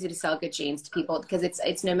so easy to sell Good Genes to people because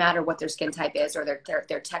it's no matter what their skin type is or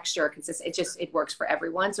their texture or consistency, it works for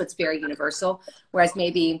everyone. So it's very universal. Whereas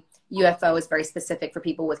maybe UFO is very specific for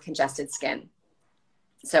people with congested skin.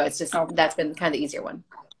 So it's just, that's been kind of the easier one.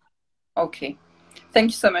 Okay.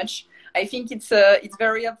 Thank you so much. I think it's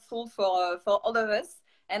very helpful for all of us.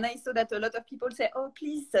 And I saw that a lot of people say, oh,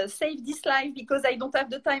 please save this live because I don't have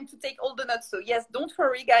the time to take all the notes. So yes, don't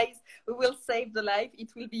worry, guys. We will save the live.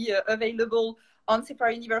 It will be available on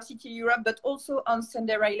Sephora University Europe, but also on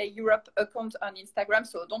Sunday Riley Europe account on Instagram.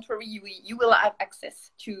 So don't worry, you will have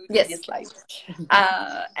access to this live.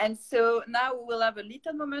 And so now we will have a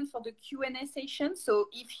little moment for the Q&A session. So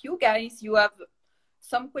if you guys, you have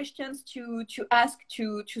some questions to ask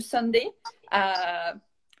to Sunday,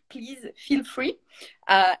 please feel free.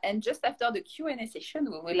 And just after the Q&A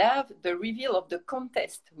session, we will have the reveal of the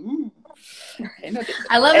contest. Ooh.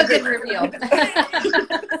 I love a good reveal.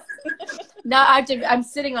 Now I'm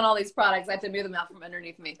sitting on all these products. I have to move them out from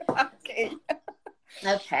underneath me. Okay.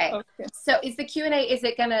 So is the Q&A, is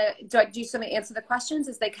it going to, do you somebody answer the questions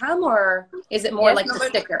as they come, or is it more like the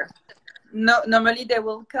sticker? No, normally they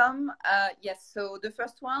will come. Yes. So the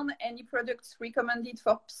first one, any products recommended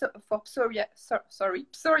for psoriasis?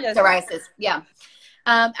 Psoriasis. Yeah,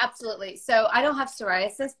 absolutely. So I don't have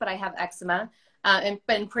psoriasis, but I have eczema, and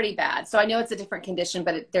been pretty bad. So I know it's a different condition,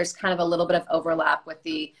 but there's kind of a little bit of overlap with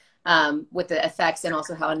the effects and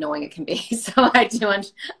also how annoying it can be. So I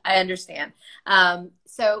understand.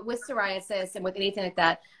 So with psoriasis and with anything like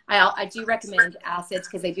that, I do recommend acids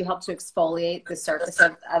because they do help to exfoliate the surface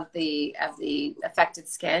of the affected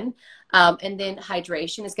skin. And then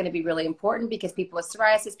hydration is going to be really important because people with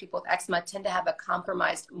psoriasis, people with eczema tend to have a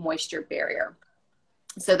compromised moisture barrier.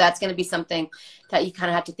 So that's going to be something that you kind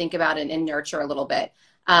of have to think about and nurture a little bit.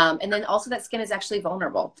 And then also that skin is actually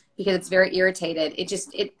vulnerable because it's very irritated.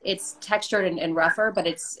 It's textured and rougher, but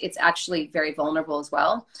it's actually very vulnerable as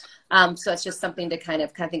well. So it's just something to kind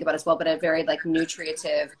of think about as well, but a very like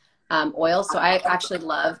nutritive oil. So I actually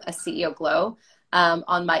love a CEO Glow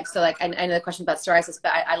on my, so like I know the question about psoriasis,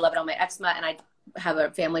 but I love it on my eczema, and I have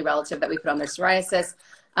a family relative that we put on their psoriasis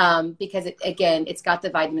because it's got the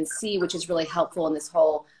vitamin C, which is really helpful in this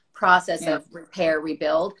whole process of repair,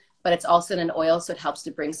 rebuild. But it's also in an oil, so it helps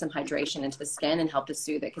to bring some hydration into the skin and help to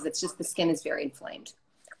soothe it because it's just the skin is very inflamed.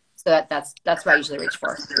 So that's what I usually reach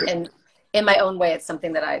for. And in my own way, it's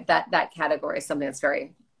something that that category is something that's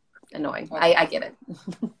very annoying. I get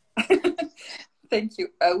it. Thank you.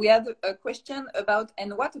 We had a question about,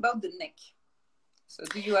 and what about the neck? So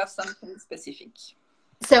do you have something specific?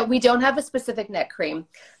 So we don't have a specific neck cream.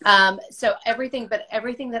 So everything that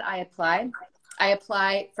I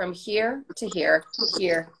apply from here to here,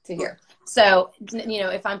 here to here. So,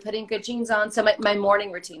 if I'm putting Good Genes on, so my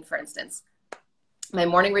morning routine, for instance, my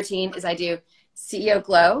morning routine is I do CEO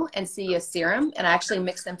Glow and CEO Serum, and I actually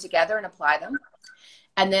mix them together and apply them.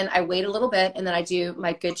 And then I wait a little bit, and then I do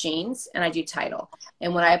my Good Genes and I do Tidal.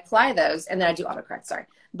 And when I apply those, and then I do autocorrect, sorry.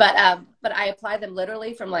 But I apply them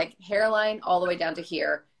literally from like hairline all the way down to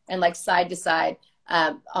here and like side to side.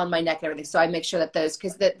 On my neck and everything. So I make sure that those,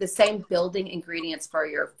 because the same building ingredients for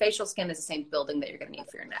your facial skin is the same building that you're going to need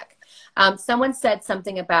for your neck. Someone said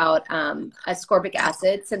something about ascorbic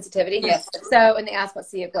acid sensitivity. Yes. So, and they asked about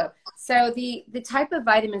CEO Glow. So the type of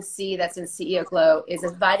vitamin C that's in CEO Glow is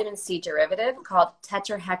a vitamin C derivative called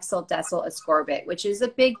tetrahexyl decyl ascorbate, which is a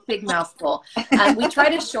big mouthful. We try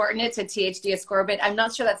to shorten it to THD ascorbate. I'm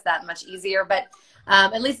not sure that's that much easier, but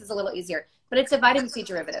at least it's a little easier. But it's a vitamin C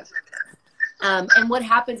derivative. And what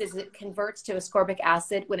happens is it converts to ascorbic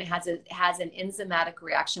acid when it has an enzymatic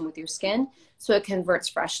reaction with your skin, so it converts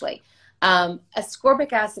freshly.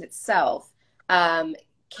 Ascorbic acid itself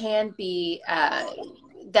can be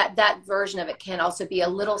that version of it can also be a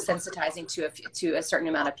little sensitizing to a certain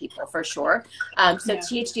amount of people, for sure. So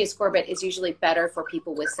THD ascorbate is usually better for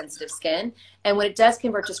people with sensitive skin. And when it does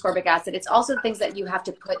convert to ascorbic acid, it's also things that you have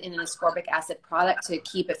to put in an ascorbic acid product to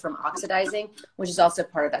keep it from oxidizing, which is also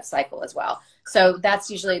part of that cycle as well. So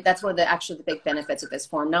that's one of the big benefits of this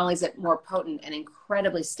form. Not only is it more potent and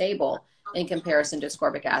incredibly stable in comparison to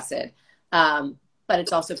ascorbic acid, but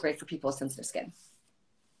it's also great for people with sensitive skin.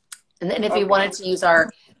 And then if you wanted to use our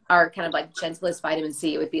kind of like gentlest vitamin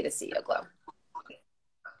C, it would be the CEO Glow.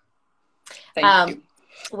 Thank you.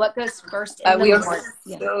 What goes first in the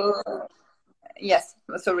morning? Yes,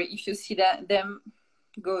 sorry, if you see them,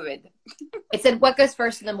 go ahead. It said, what goes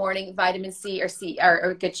first in the morning, vitamin C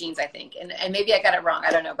or Good Genes, I think. And maybe I got it wrong. I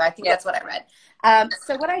don't know, but I think that's what I read.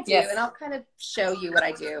 So what I do, and I'll kind of show you what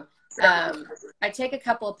I do. I take a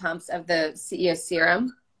couple of pumps of the CEO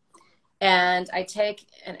Serum, And I take,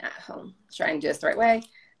 and at home, trying to do this the right way.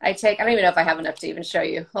 I don't even know if I have enough to even show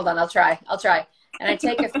you. Hold on, I'll try. And I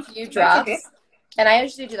take a few drops. Okay. And I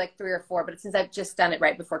usually do like 3 or 4, but since I've just done it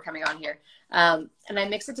right before coming on here. And I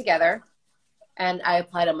mix it together and I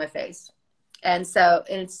apply it on my face. And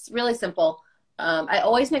it's really simple. I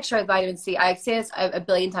always make sure with vitamin C, I say this a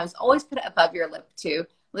billion times, always put it above your lip too.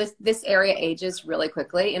 This area ages really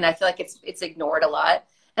quickly, and I feel like it's ignored a lot.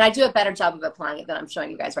 And I do a better job of applying it than I'm showing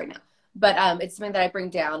you guys right now. But it's something that I bring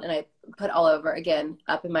down and I put all over, again,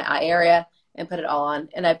 up in my eye area, and put it all on.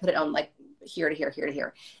 And I put it on like here to here, here to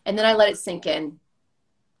here. And then I let it sink in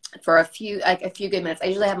for a few good minutes. I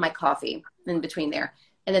usually have my coffee in between there.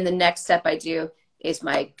 And then the next step I do is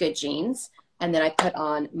my Good Genes. And then I put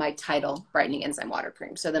on my Tidal Brightening Enzyme Water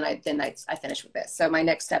Cream. So then I finish with this. So my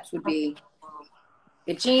next steps would be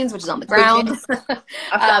Good Genes, which is on the ground.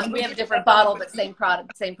 We have a different bottle, but same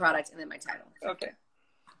product, and then my Tidal. Okay.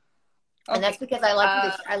 And that's because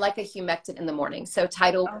I like a humectant in the morning. So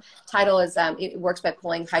Tidal is it works by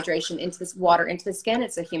pulling hydration into this water into the skin.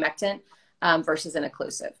 It's a humectant versus an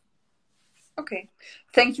occlusive. Okay,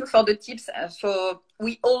 thank you for the tips. So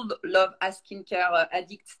we all love as skincare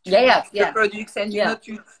addicts to the products and you know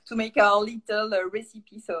to make our little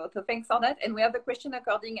recipe. So thanks for that. And we have a question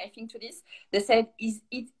according, I think, to this. They said, is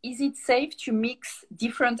it safe to mix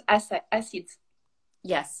different acids?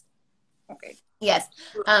 Yes. Okay. Yes.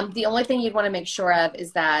 The only thing you'd want to make sure of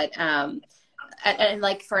is that, and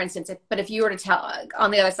like, for instance, if you were to tell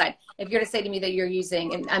on the other side, if you're to say to me that you're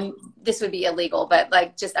using, and this would be illegal, but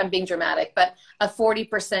like I'm being dramatic, but a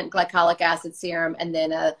 40% glycolic acid serum and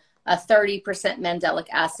then a 30% mandelic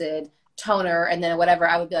acid toner and then whatever,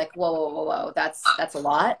 I would be like, whoa, that's a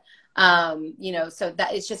lot. So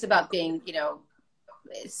that it's just about being,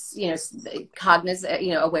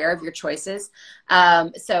 cognizant, aware of your choices.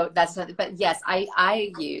 So that's something, but yes,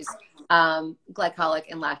 I use glycolic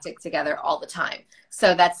and lactic together all the time.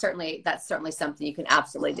 So that's certainly something you can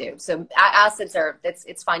absolutely do. So acids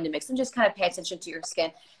it's fine to mix and just kind of pay attention to your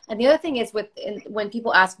skin. And the other thing is when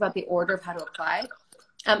people ask about the order of how to apply,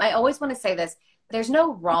 I always want to say this, there's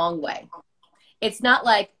no wrong way. It's not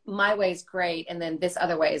like my way is great and then this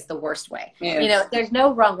other way is the worst way. Yes. There's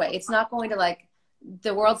no wrong way. It's not going to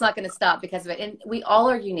the world's not going to stop because of it. And we all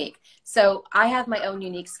are unique. So I have my own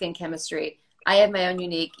unique skin chemistry. I have my own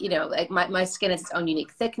unique, my skin has its own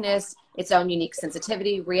unique thickness, its own unique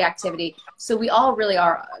sensitivity, reactivity. So we all really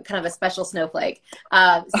are kind of a special snowflake.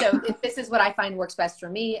 So if this is what I find works best for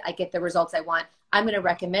me, I get the results I want, I'm going to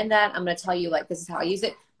recommend that. I'm going to tell you this is how I use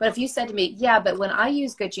it. But if you said to me, yeah, but when I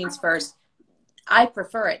use Good Genes first, I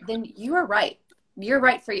prefer it, then you are right. You're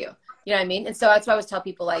right for you. You know what I mean? And so that's why I always tell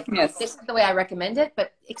people yes, this is the way I recommend it,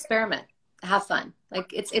 but experiment, have fun.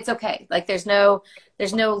 It's okay. There's no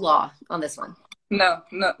law on this one. No.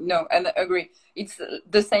 And I agree. It's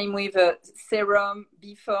the same with serum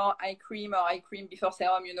before eye cream or eye cream before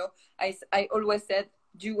serum, I always said,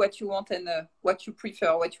 do what you want and what you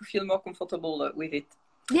prefer, what you feel more comfortable with it.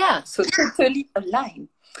 Yeah. So totally aligned.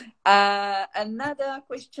 Another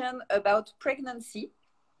question about pregnancy.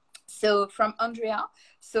 So from Andrea,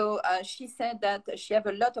 she said that she have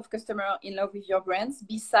a lot of customers in love with your brands.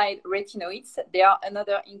 Besides retinoids, there are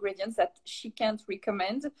another ingredients that she can't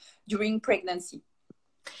recommend during pregnancy.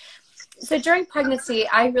 So during pregnancy,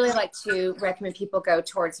 I really like to recommend people go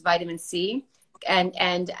towards vitamin C and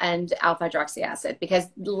alpha hydroxy acid, because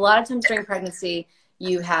a lot of times during pregnancy,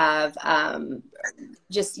 you have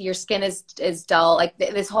just your skin is dull.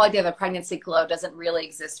 This whole idea of a pregnancy glow doesn't really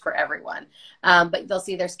exist for everyone. But they'll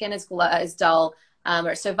see their skin is dull.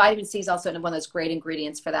 So vitamin C is also one of those great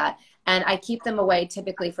ingredients for that. And I keep them away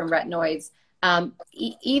typically from retinoids,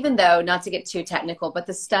 even though, not to get too technical, but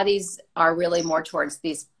the studies are really more towards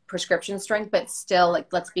these prescription strength, but still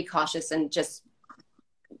let's be cautious and just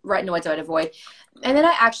retinoids I would avoid. And then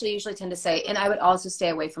I actually usually tend to say, and I would also stay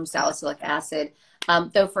away from salicylic acid.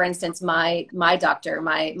 Though, for instance, my doctor,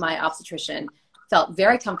 my obstetrician, felt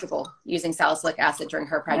very comfortable using salicylic acid during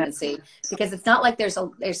her pregnancy, because it's not like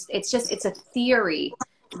it's a theory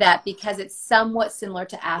that because it's somewhat similar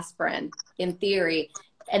to aspirin in theory,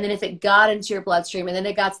 and then if it got into your bloodstream and then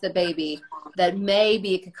it got to the baby, that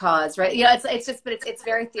maybe it could cause, right? It's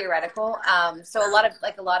very theoretical. So a lot of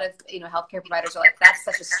healthcare providers are like, that's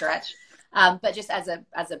such a stretch. But just as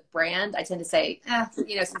a brand, I tend to say,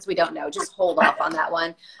 since we don't know, just hold off on that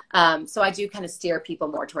one. So I do kind of steer people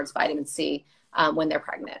more towards vitamin C when they're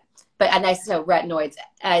pregnant. So retinoids,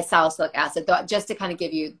 salicylic acid, just to kind of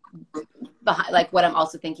give you what I'm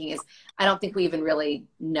also thinking is, I don't think we even really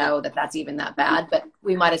know that that's even that bad, but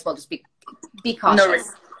we might as well just be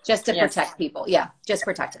cautious just to protect people. Yeah, just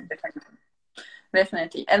protect them.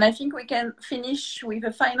 definitely. And I think we can finish with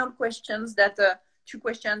the final questions that two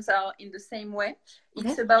questions are in the same way.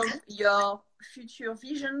 It's about your future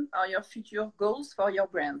vision or your future goals for your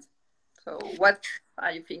brand. So what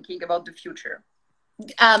are you thinking about the future?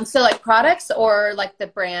 So like products or like the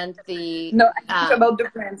brand, No, I think about the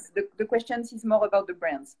brands. The questions is more about the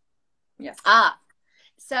brands. Yes.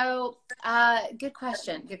 So good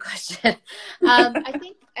question. Good question.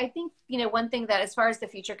 I think, you know, one thing that as far as the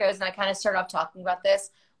future goes, and I kind of started off talking about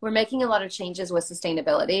this, we're making a lot of changes with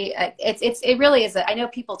sustainability. It really is, I know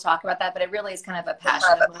people talk about that, but it really is kind of a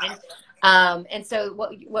passion of mine. And so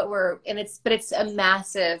it's a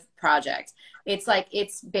massive project.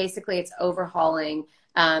 It's basically overhauling.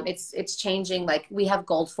 It's changing, like we have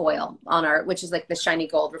gold foil on which is like the shiny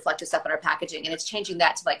gold reflective stuff on our packaging, and it's changing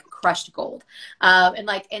that to like crushed gold. And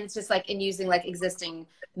it's just like in using like existing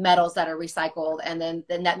metals that are recycled, and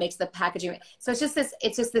then that makes the packaging. So it's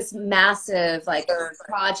just this massive like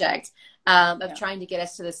project of trying to get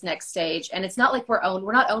us to this next stage. And it's not like we're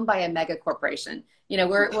not owned by a mega corporation. You know,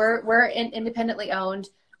 we're an independently owned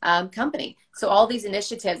company. So all these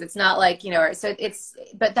initiatives, it's not like, you know,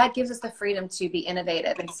 but that gives us the freedom to be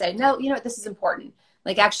innovative and to say, no, you know what, this is important.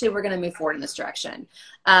 Like, actually, we're going to move forward in this direction.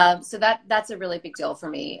 So that's a really big deal for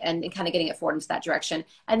me, and kind of getting it forward into that direction.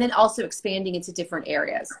 And then also expanding into different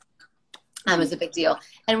areas is a big deal.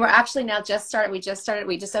 And we're actually now we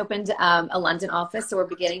just opened a London office. So we're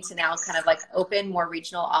beginning to now kind of like open more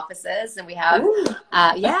regional offices. And we have,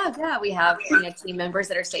 we have, you know, team members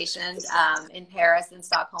that are stationed in Paris and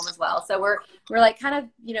Stockholm as well. So we're like kind of,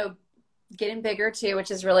 you know, getting bigger too, which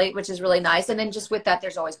is really nice. And then just with that,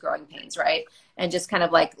 there's always growing pains, right? And just kind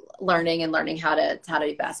of like learning how to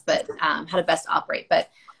do best, but how to best operate. But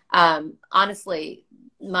honestly,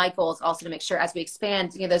 my goal is also to make sure as we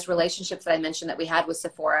expand, you know, those relationships that I mentioned that we had with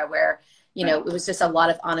Sephora, where, you know, it was just a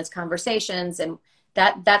lot of honest conversations, and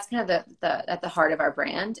that's kind of at the heart of our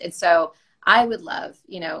brand. And so I would love,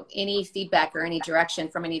 you know, any feedback or any direction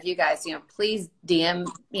from any of you guys, you know, please DM,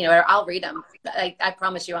 you know, or I'll read them. I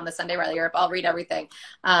promise you on the Sunday Riley Europe, I'll read everything.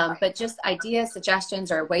 But just ideas,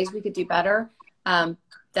 suggestions, or ways we could do better.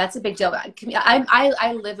 That's a big deal.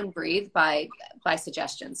 I live and breathe by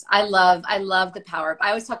suggestions. I love the power. I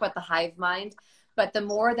always talk about the hive mind, but the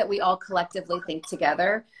more that we all collectively think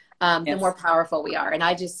together, the more powerful we are. And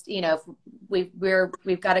I just, you know, we've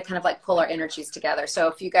got to kind of like pull our energies together. So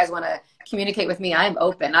if you guys want to communicate with me, I'm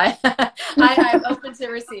open. I'm open to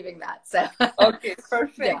receiving that. So okay,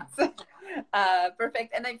 perfect.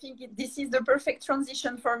 Perfect. And I think this is the perfect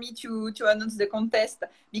transition for me to announce the contest,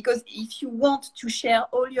 because if you want to share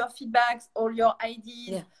all your feedbacks, all your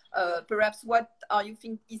ideas, perhaps what you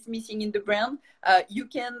think is missing in the brand, you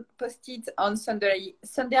can post it on Sunday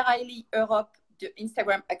Riley Europe, the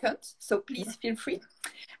Instagram account. So please feel free.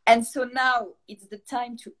 And so now it's the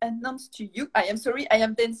time to announce to you. I am sorry, I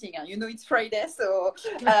am dancing. You know, it's Friday. So,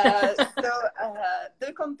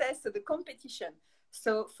 the contest, the competition.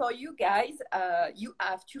 So for you guys, you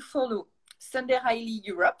have to follow Sunday Riley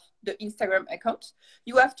Europe, the Instagram account.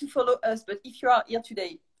 You have to follow us. But if you are here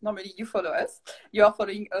today, normally you follow us. You are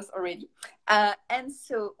following us already. And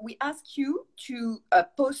so we ask you to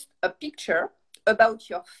post a picture about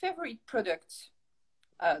your favorite product,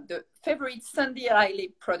 the favorite Sunday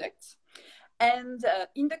Riley product. And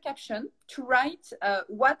in the caption, to write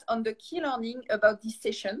what on the key learning about this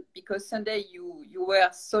session, because Sunday you were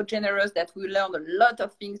so generous that we learned a lot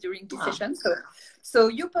of things during this session. So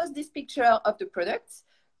you post this picture of the product.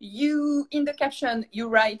 You, in the caption, you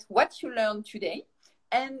write what you learned today,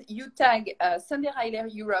 and you tag Sunday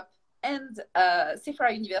Riley Europe and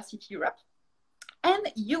Sephora University Europe.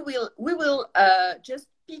 And we will just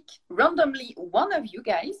pick randomly one of you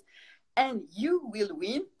guys, and you will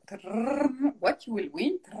win. What you will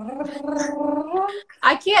win?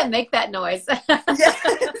 I can't make that noise.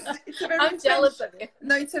 I'm jealous of you.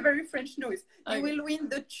 No, it's a very French noise. Okay. You will win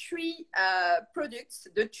the 3 products,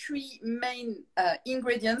 the 3 main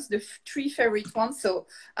ingredients, the 3 favorite ones. So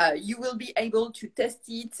you will be able to test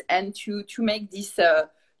it and to make this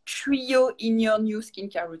trio in your new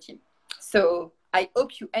skincare routine. So I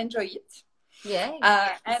hope you enjoy it. Yay.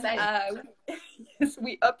 Yes,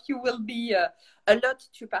 we hope you will be a lot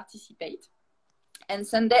to participate. And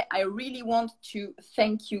Sunday, I really want to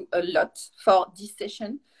thank you a lot for this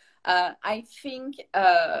session. I think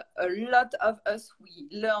a lot of us, we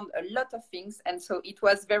learned a lot of things. And so it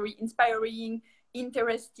was very inspiring,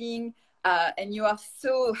 interesting. And you are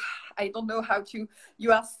so, I don't know how to,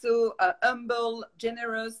 you are so humble,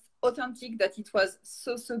 generous, authentic, that it was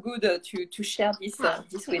so good to share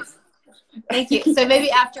this with. Thank you. So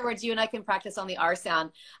maybe afterwards, you and I can practice on the R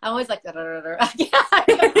sound. I'm always like,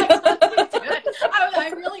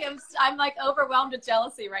 I really am. I'm like overwhelmed with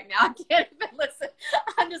jealousy right now. I can't even listen.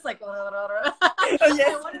 I'm just like, Yes.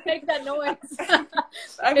 I want to make that noise.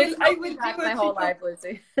 I will back do my a whole tuto. life,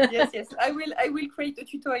 Lucy. Yes. I will create a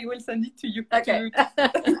tuto. I will send it to you. Okay.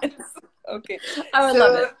 Yes. Okay. I would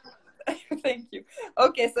love it. Thank you.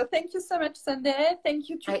 Okay, so thank you so much, Sunday. Thank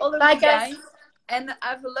you to all of Bye, you guys. And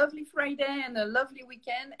have a lovely Friday and a lovely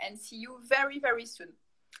weekend, and see you very, very soon.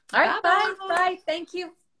 All right. Bye. Bye. Thank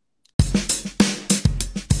you.